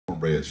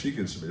cornbread. She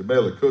can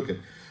smell it cooking.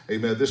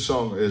 Amen. This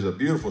song is a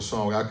beautiful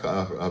song.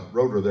 I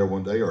wrote her there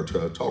one day, or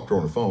talked to her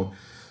on the phone.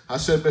 I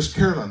said, Miss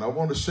Carolyn, I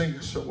want to sing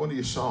one of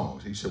your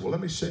songs. He said, well,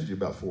 let me send you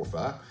about 4 or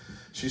 5.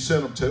 She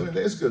sent them to me.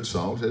 There's good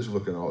songs. It's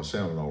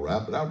sounding all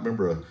right. But I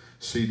remember a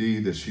CD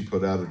that she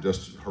put out of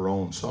just her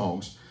own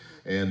songs.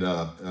 And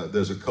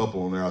there's a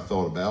couple on there I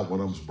thought about. One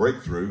of them's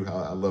Breakthrough.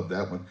 I love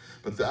that one.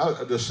 But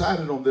I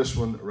decided on this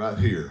one right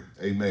here.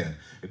 Amen.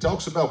 It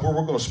talks about where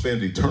we're going to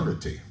spend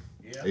eternity.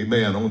 Yeah.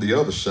 Amen. On the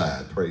other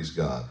side. Praise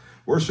God.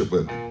 Worship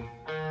with me.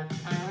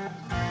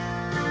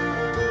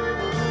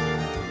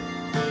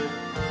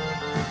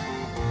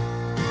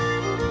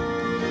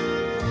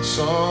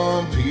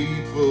 Some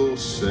people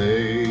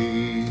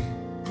say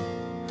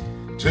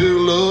to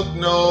look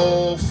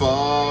no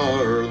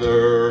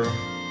farther.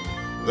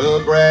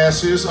 The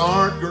grasses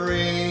aren't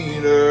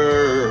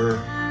greener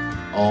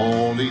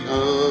on the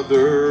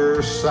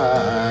other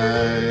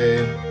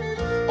side.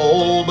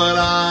 Oh, but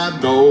I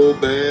know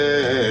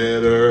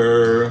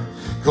better,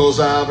 'cause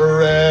I've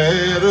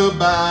read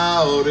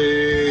about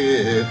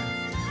it.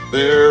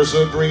 There's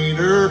a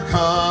greener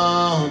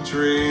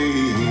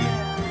country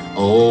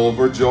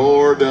over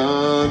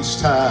Jordan's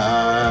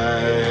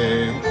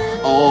tide.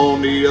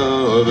 On the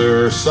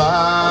other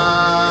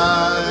side,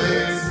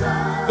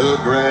 the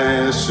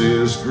grass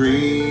is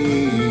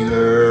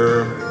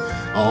greener.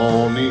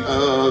 On the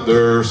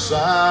other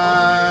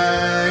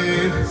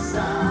side,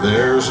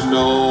 there's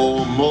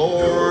no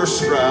more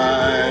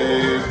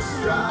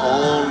strife.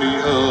 On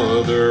the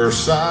other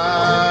side,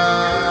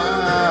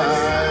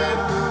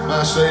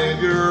 my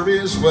Savior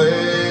is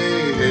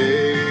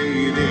waiting.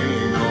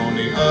 On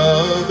the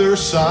other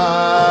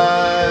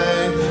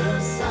side,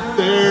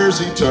 there's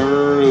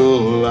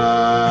eternal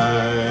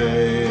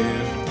life.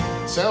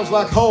 Sounds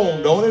like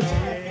home, don't it?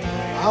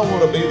 I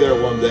want to be there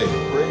one day.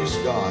 Praise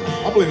God.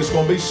 I believe it's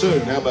going to be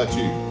soon. How about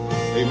you?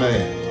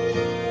 Amen.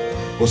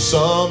 Well,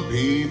 some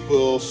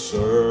people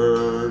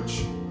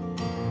search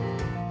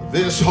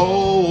this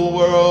whole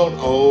world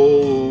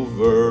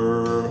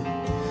over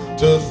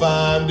to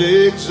find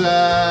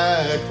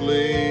exactly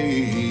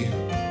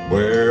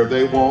where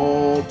they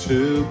want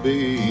to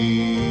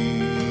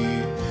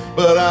be.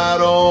 But I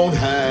don't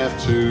have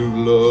to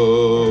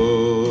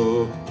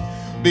look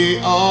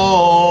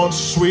beyond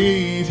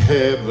sweet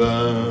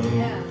heaven.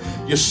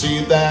 You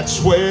see, that's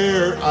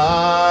where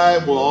I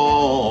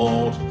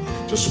want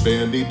to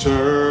spend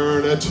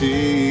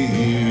eternity.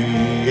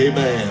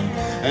 Amen.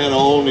 And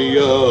on the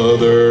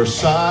other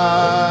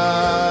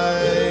side,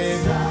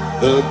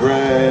 the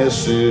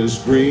grass is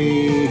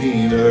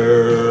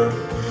greener.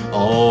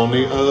 On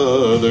the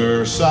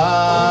other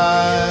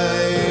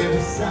side,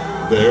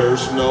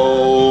 there's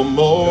no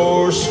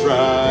more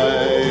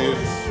strife.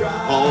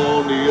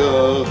 On the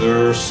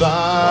other side,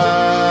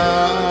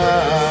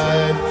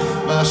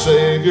 my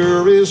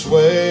Savior is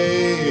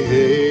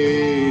waiting.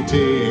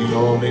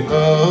 On the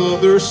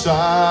other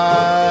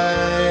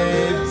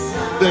side,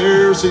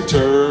 there's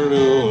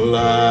eternal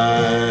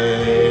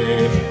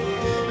life.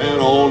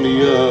 And on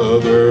the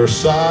other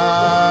side,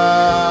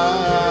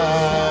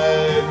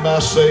 my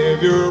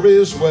Savior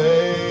is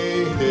waiting.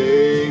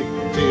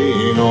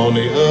 On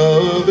the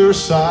other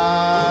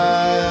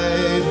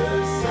side,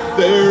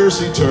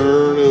 there's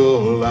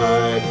eternal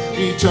life.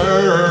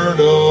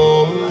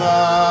 Eternal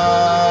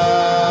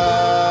life.